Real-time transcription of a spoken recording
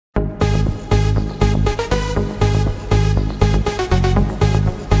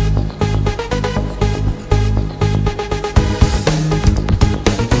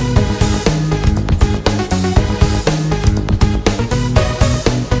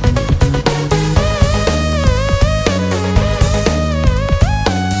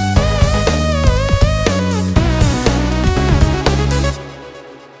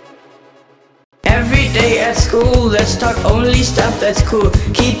fool. Let's talk only stuff that's cool.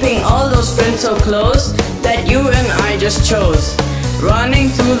 Keeping all those friends so close that you and I just chose. Running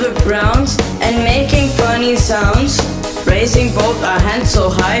through the grounds and making funny sounds. Raising both our hands so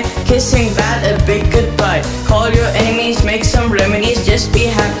high, kissing bad a big goodbye. Call your enemies, make some remedies. Just be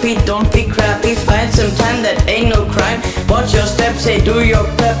happy, don't be crappy. Find some time, that ain't no crime. Watch your steps, say do your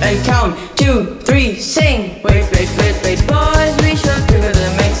prep and count 2, 3, sing. Wait, wait, wait, wait, boys, we should together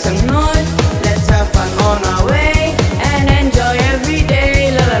make some noise. Let's have fun on our way and enjoy every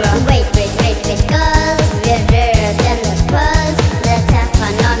day. La la la. Wait, wait, wait, wait, girls, we're rarer than the pearls. Let's have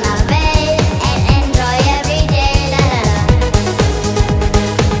fun on our way and enjoy every day. La la la.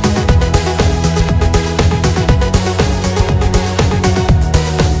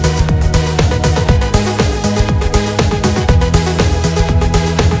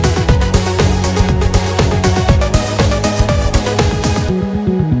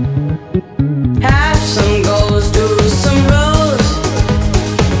 Have some goals, do some roles.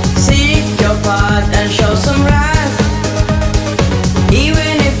 Seek your path and show some wrath.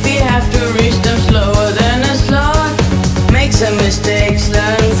 Even if we have to reach them slower than a sloth. Make some mistakes,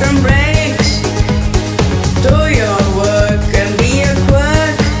 learn from breaks. Do your work and be a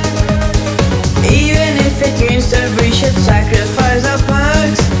quirk. Even if it means that we should sacrifice our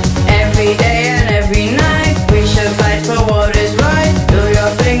perks. Every day and every night we should fight for what is right. Do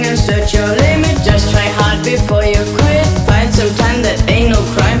your thing and set your limit. Just try hard before you quit. Find some time, that ain't no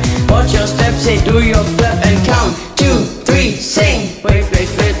crime. Watch your steps, say do your